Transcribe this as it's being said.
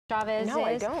Chavez No,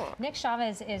 I is? don't. Nick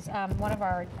Chavez is one of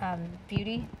our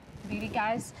beauty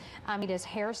guys. He does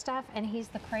hair stuff, and he's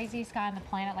the craziest guy on the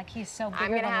planet. Like, he's so bigger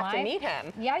than life. I'm gonna have to meet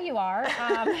him. Yeah, you are.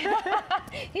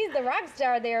 He's the rock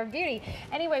star there of beauty.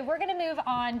 Anyway, we're gonna move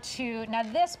on to, now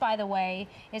this, by the way,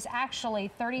 is actually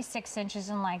 36 inches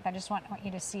in length. I just want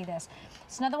you to see this.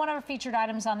 It's another one of our featured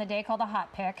items on the day called the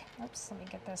Hot Pick. Oops, let me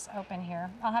get this open here.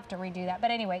 I'll have to redo that.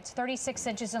 But anyway, it's 36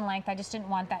 inches in length. I just didn't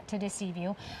want that to deceive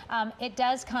you. It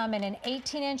does come in an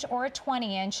 18-inch or a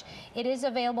 20-inch. It is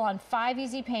available on 5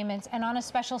 easy payments and on a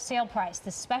special sale price.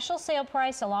 The special sale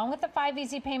price, along with the 5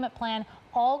 easy payment plan,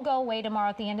 all go away tomorrow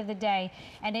at the end of the day.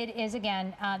 And it is,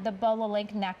 again, the Bolo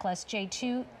Link necklace,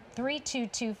 J2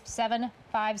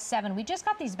 322757. We just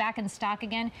got these back in stock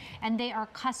again, and they are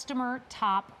customer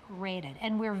top rated.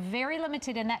 And we're very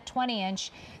limited in that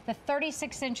 20-inch. The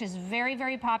 36-inch is very,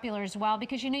 very popular as well,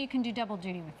 because you know you can do double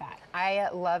duty with that. I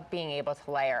love being able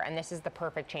to layer, and this is the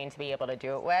perfect chain to be able to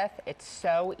do it with. It's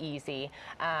so easy,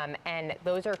 and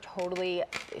those are totally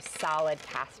solid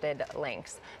casted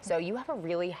links. So you have a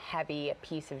really heavy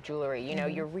piece of jewelry. You know,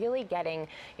 you're really getting,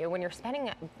 you know, when you're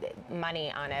spending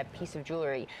money on a piece of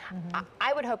jewelry,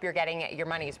 I would hope you're getting your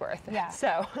money's worth. Yeah.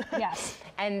 So, yes.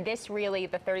 And this really,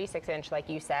 the 36-inch, like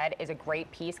you said, is a great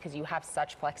piece because you have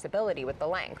such flexibility with the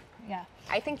length. Yeah.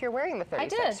 I think you're wearing the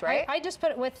 36, I did. right? I just put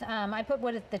it with, I put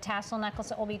with the tassel necklace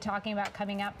that we'll be talking about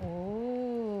coming up.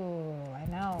 Ooh, I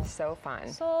know. So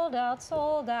fun. Sold out,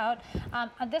 sold out.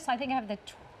 This, I think I have the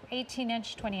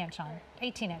 18-inch, 20-inch on.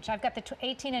 18-inch. I've got the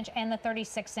 18-inch and the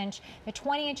 36-inch. The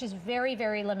 20-inch is very,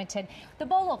 very limited. The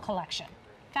Bolo collection.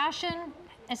 Fashion,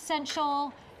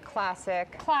 essential,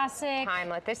 classic,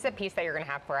 timeless. This is a piece that you're going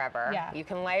to have forever. Yeah. You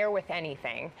can layer with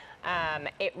anything.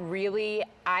 It really,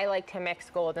 I like to mix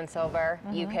gold and silver.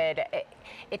 You could,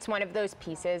 it's one of those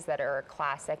pieces that are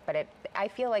classic, but I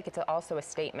feel like it's also a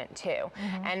statement too.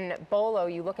 And Bolo,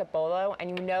 you look at Bolo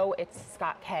and you know it's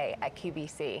Scott K at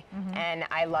QVC. And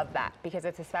I love that because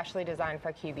it's especially designed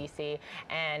for QVC,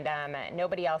 and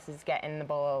nobody else is getting the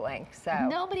Bolo link. So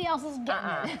nobody else is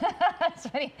getting it. That's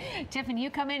funny. Tiffany,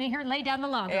 you come in here, lay down the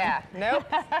law. Yeah, nope.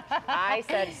 I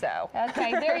said so.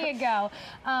 Okay, there you go.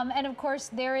 And of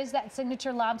course, there is that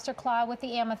signature lobster claw with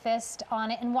the amethyst on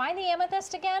it. And why the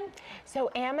amethyst again? So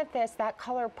amethyst, that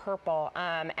color purple,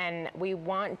 and we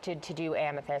wanted to do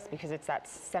amethyst because it's that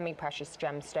semi-precious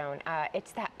gemstone.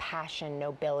 It's that passion,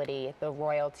 nobility, the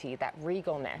royalty, that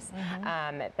regalness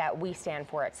that we stand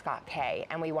for at Scott K.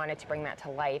 And we wanted to bring that to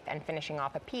life, and finishing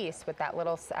off a piece with that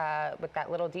little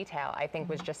detail, I think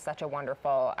was just such a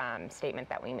wonderful statement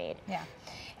that we made. Yeah,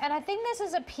 and I think this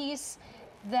is a piece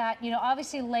that, you know,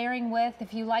 obviously layering with,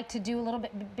 if you like to do a little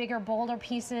bit bigger, bolder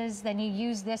pieces, then you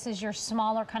use this as your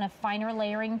smaller, kind of finer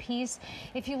layering piece.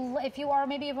 If you are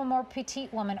maybe of a more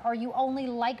petite woman, or you only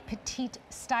like petite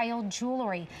style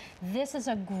jewelry, this is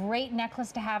a great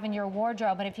necklace to have in your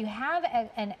wardrobe. And if you have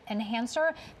an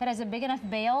enhancer that has a big enough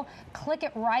bail, click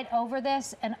it right over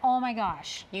this, and oh my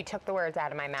gosh. You took the words out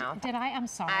of my mouth. Did I? I'm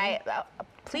sorry.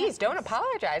 Please don't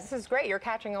apologize. This is great. You're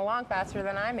catching along faster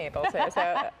than I'm able to.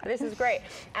 So this is great.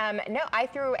 No, I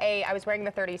was wearing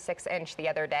the 36-inch the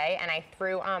other day, and I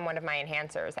threw on one of my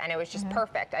enhancers, and it was just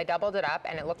perfect. I doubled it up,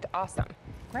 and it looked awesome.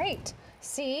 Great.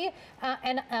 See,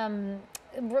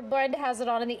 Brenda has it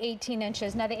on in the 18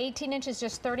 inches. Now the 18 inch is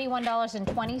just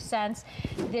 $31.20.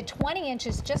 The 20 inch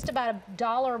is just about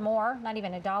 $1 more, not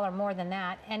even $1 more than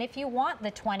that. And if you want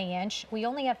the 20 inch, we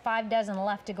only have 5 dozen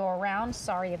left to go around.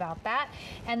 Sorry about that.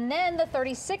 And then the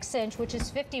 36 inch, which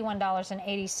is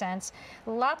 $51.80.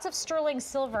 Lots of sterling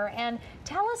silver. And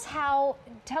tell us how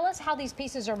these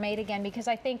pieces are made again, because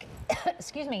I think,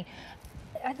 excuse me,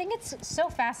 I think it's so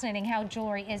fascinating how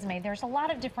jewelry is made. There's a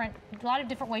lot of different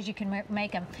ways you can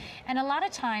make them, and a lot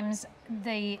of times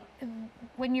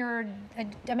when your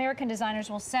American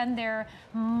designers will send their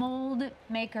mold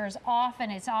makers off,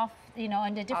 and it's off, you know,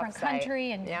 into a different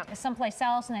country and someplace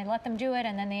else, and they let them do it,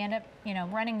 and then they end up, you know,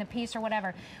 running the piece or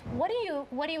whatever. What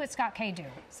do you at Scott K do?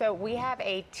 So we have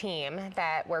a team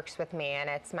that works with me, and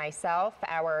it's myself,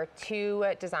 our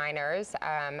 2 designers,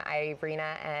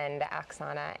 Irina and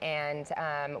Oksana, and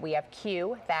we have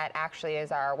Q, that actually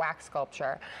is our wax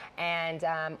sculpture, and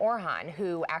Orhan,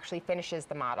 who actually finishes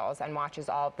the models and watches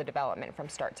all of the development from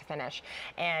start to finish.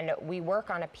 And we work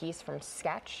on a piece from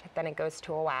sketch, then it goes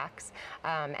to a wax,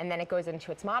 and then it goes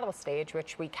into its model stage,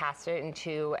 which we cast it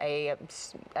into a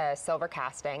silver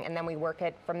casting, and then we work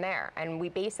it from there. And we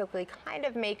basically kind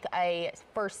of make a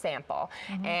first sample,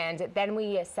 and then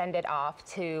we send it off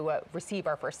to receive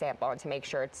our first sample and to make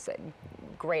sure it's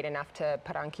great enough to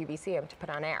put on QVC and to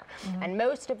put on air. And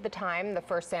most of the time, the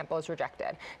first sample is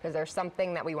rejected because there's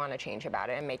something that we want to change about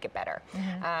it and make it better.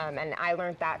 And I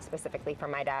learned that specifically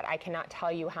from my dad. I cannot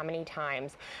tell you how many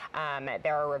times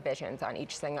there are revisions on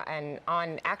each single, and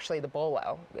on actually the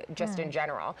Bolo, just in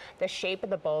general. The shape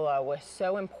of the Bolo was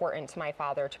so important to my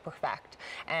father to perfect.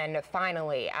 And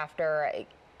finally, after,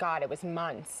 God, it was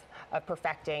months of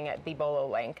perfecting the Bolo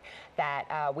link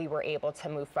that we were able to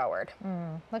move forward.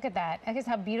 Look at that. I guess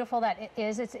how beautiful that it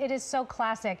is. It is so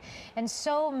classic. And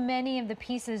so many of the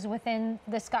pieces within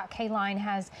the Scott K line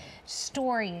has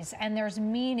stories, and there's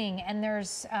meaning, and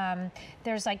there's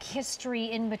like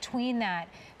history in between that.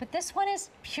 But this one is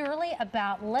purely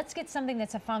about, let's get something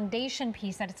that's a foundation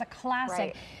piece, that it's a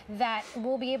classic, that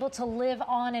will be able to live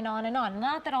on and on and on.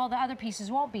 Not that all the other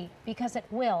pieces won't be, because it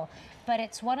will. But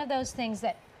it's one of those things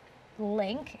that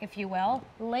link, if you will,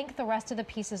 link the rest of the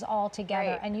pieces all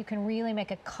together, and you can really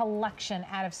make a collection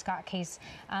out of Scott K's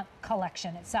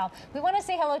collection itself. We want to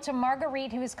say hello to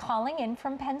Marguerite, who is calling in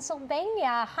from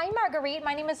Pennsylvania. Hi, Marguerite.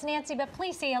 My name is Nancy, but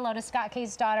please say hello to Scott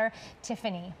K's daughter,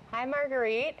 Tiffany. Hi,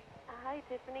 Marguerite. Hi,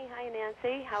 Tiffany. Hi,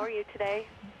 Nancy. How are you today?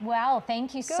 Well,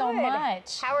 thank you so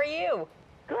much. How are you?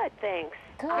 Good, thanks.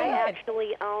 Good. I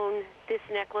actually own this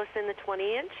necklace in the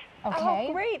 20-inch. Okay.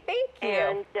 Oh, great. Thank you.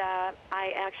 And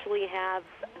I actually have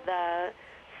the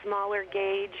smaller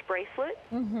gauge bracelet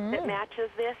that matches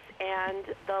this, and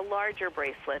the larger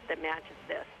bracelet that matches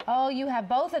this. Oh, you have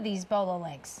both of these Bolo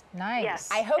links. Nice. Yes.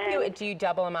 I hope do you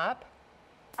double them up?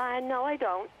 No, I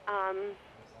don't.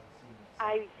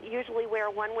 I usually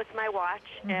wear one with my watch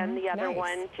and the other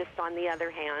one just on the other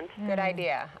hand. Good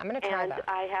idea. I'm going to try And that.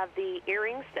 I have the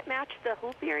earrings that match, the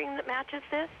hoop earring that matches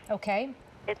this. Okay.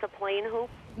 It's a plain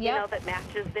hoop, you know, that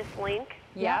matches this link.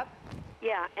 Yep.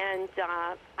 Yeah, and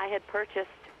I had purchased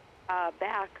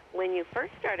back when you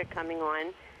first started coming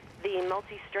on the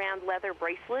multi-strand leather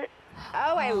bracelet.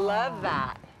 Oh, I love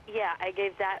that. Yeah, I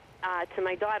gave that to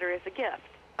my daughter as a gift.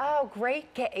 Oh, great.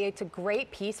 It's a great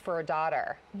piece for a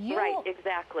daughter. Right,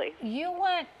 exactly. You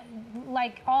went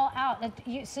like all out.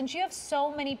 Since you have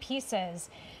so many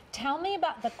pieces, tell me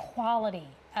about the quality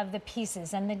of the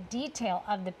pieces and the detail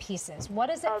of the pieces. What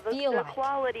does it feel like? The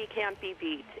quality can't be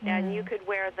beat, and you could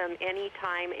wear them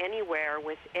anytime, anywhere,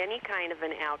 with any kind of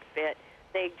an outfit.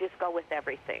 They just go with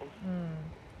everything.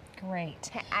 Great.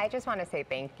 I just want to say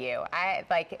thank you. I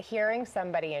like hearing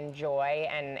somebody enjoy,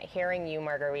 and hearing you,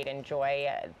 Marguerite, enjoy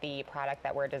the product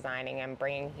that we're designing and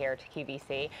bringing here to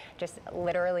QVC just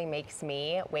literally makes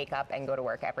me wake up and go to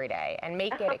work every day and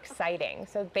make it exciting.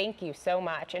 So thank you so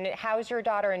much. And how's your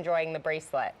daughter enjoying the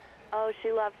bracelet? Oh,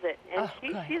 she loves it. And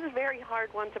she's a very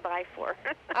hard one to buy for.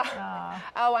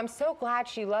 Oh, I'm so glad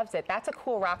she loves it. That's a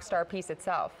cool rock star piece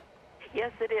itself.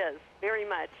 Yes, it is. Very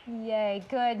much. Yay,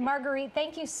 good. Marguerite,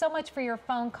 thank you so much for your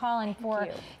phone call and for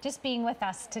just being with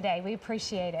us today. We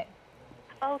appreciate it.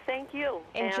 Oh, thank you.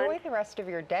 Enjoy the rest of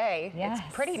your day. Yes.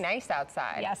 It's pretty nice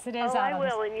outside. Yes, it is. Oh, I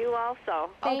will, and you also.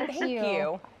 Thank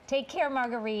you. Take care,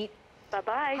 Marguerite.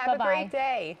 Bye-bye. Have a great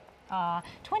day.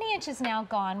 20 inches now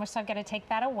gone, so I've got to take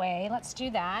that away. Let's do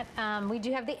that. We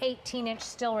do have the 18-inch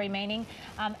still remaining,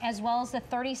 as well as the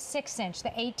 36-inch. The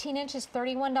 18-inch is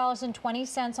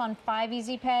 $31.20 on 5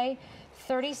 Easy Pay.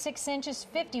 36-inch is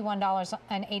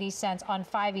 $51.80 on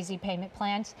 5 easy payment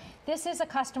plans. This is a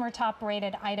customer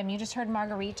top-rated item. You just heard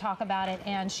Marguerite talk about it,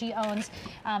 and she owns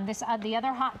the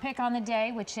other hot pick on the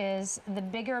day, which is the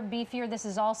bigger, beefier. This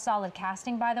is all solid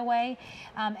casting, by the way,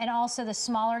 and also the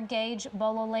smaller gauge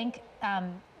Bolo Link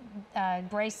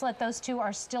bracelet. Those two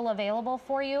are still available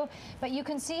for you, but you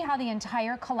can see how the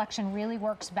entire collection really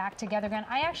works back together again.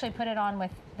 I actually put it on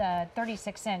with the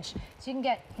 36-inch, so you can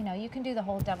get, you can do the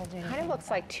whole double duty. Kind of looks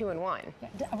like 2-in-1.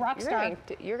 A rock star.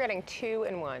 You're getting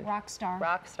 2-in-1. Rock star.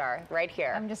 Rock star, right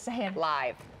here. I'm just saying.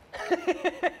 Live.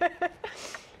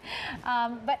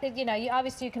 But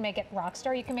obviously you can make it rock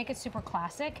star, you can make it super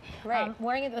classic. Right.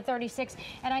 Wearing it with 36,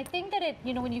 and I think that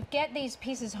when you get these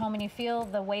pieces home and you feel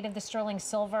the weight of the sterling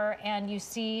silver, and you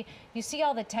see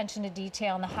all the attention to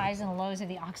detail and the highs and the lows of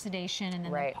the oxidation and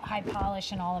then the high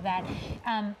polish and all of that.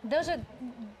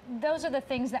 Those are the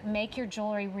things that make your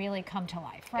jewelry really come to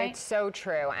life, right? It's so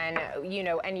true, and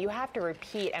and you have to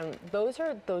repeat, and those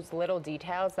are those little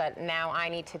details that now I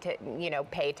need to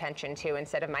pay attention to,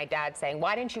 instead of my dad saying,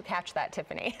 "Why didn't didn't you catch that,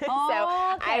 Tiffany? Oh,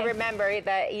 So okay. I remember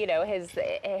that, you know, his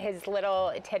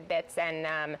little tidbits,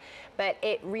 and but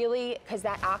it really, because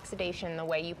that oxidation, the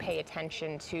way you pay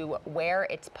attention to where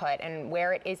it's put and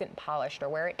where it isn't polished or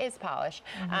where it is polished,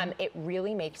 it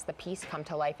really makes the piece come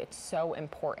to life. It's so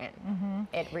important.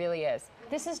 It really is.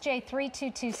 This is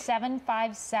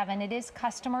J322757. It is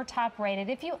customer top rated.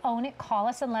 If you own it, call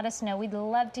us and let us know. We'd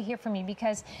love to hear from you,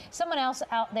 because someone else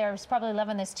out there is probably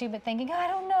loving this too, but thinking, I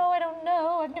don't know.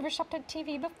 I've never shopped on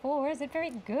TV before. Is it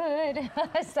very good?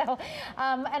 So,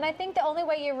 and I think the only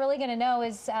way you're really going to know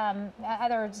is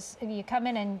either you come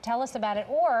in and tell us about it,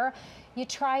 or you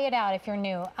try it out if you're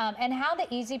new. And how the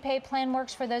Easy Pay plan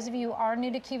works for those of you who are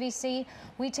new to QVC,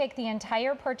 we take the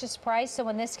entire purchase price. So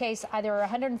in this case, either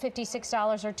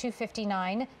 $156 or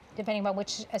 $259, depending on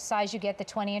which size you get, the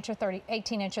 20-inch or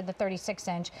 18-inch or the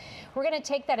 36-inch. We're going to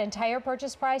take that entire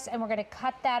purchase price and we're going to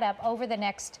cut that up over the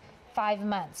next 5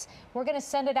 months. We're going to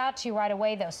send it out to you right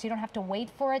away, though, so you don't have to wait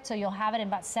for it. So you'll have it in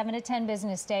about 7 to 10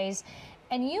 business days,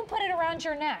 and you put it around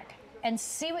your neck and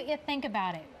see what you think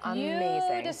about it.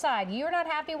 Amazing. You decide. You're not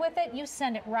happy with it, you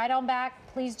send it right on back.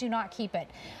 Please do not keep it.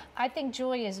 I think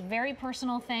jewelry is a very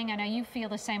personal thing. I know you feel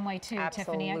the same way too,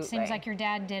 Tiffany. It seems like your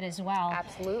dad did as well.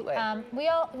 Absolutely.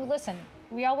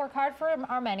 We all work hard for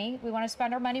our money. We want to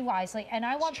spend our money wisely. And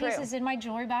I want pieces in my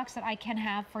jewelry box that I can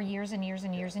have for years and years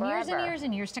and years and years and years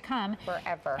and years to come.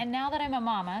 Forever. And now that I'm a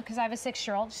mama, because I have a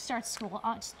 6-year-old, she starts school,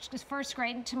 first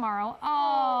grade tomorrow.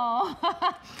 Oh,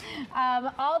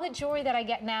 all the jewelry that I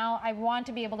get now, I want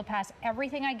to be able to pass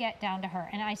everything I get down to her.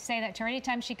 And I say that to her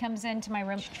anytime she comes into my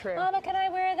room. Mama, can I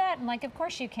wear that? I'm like, of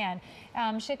course you can.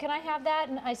 She said, can I have that?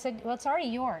 And I said, well, it's already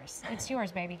yours. It's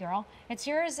yours, baby girl. It's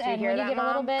yours. And when you get a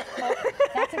little bit,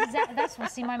 that's exactly. Well,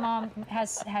 see, my mom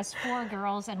has 4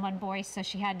 girls and 1 boy, so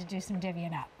she had to do some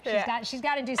divvying up. She's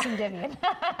got to do some divvying.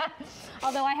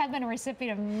 Although I have been a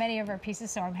recipient of many of her pieces,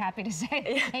 so I'm happy to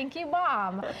say thank you,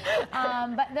 Mom.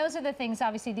 But those are the things.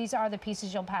 Obviously, these are the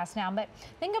pieces you'll pass down. But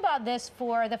think about this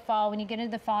for the fall. When you get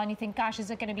into the fall and you think, gosh,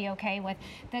 is it going to be okay with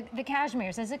the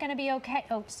cashmeres? Is it going to be okay?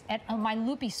 My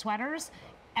loopy sweaters,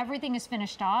 everything is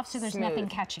finished off, so there's nothing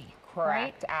catchy.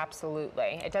 Correct, right?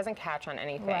 Absolutely. It doesn't catch on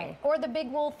anything. Right. Or the big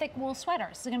wool, thick wool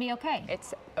sweaters. It's going to be okay.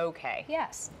 It's okay.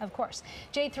 Yes, of course.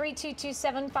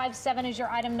 J322757 is your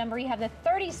item number. You have the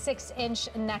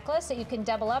 36-inch necklace that you can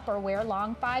double up or wear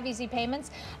long. 5 easy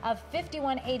payments of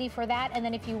 $51.80 for that. And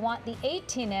then if you want the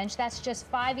 18-inch, that's just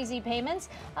 5 easy payments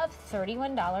of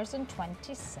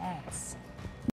 $31.20.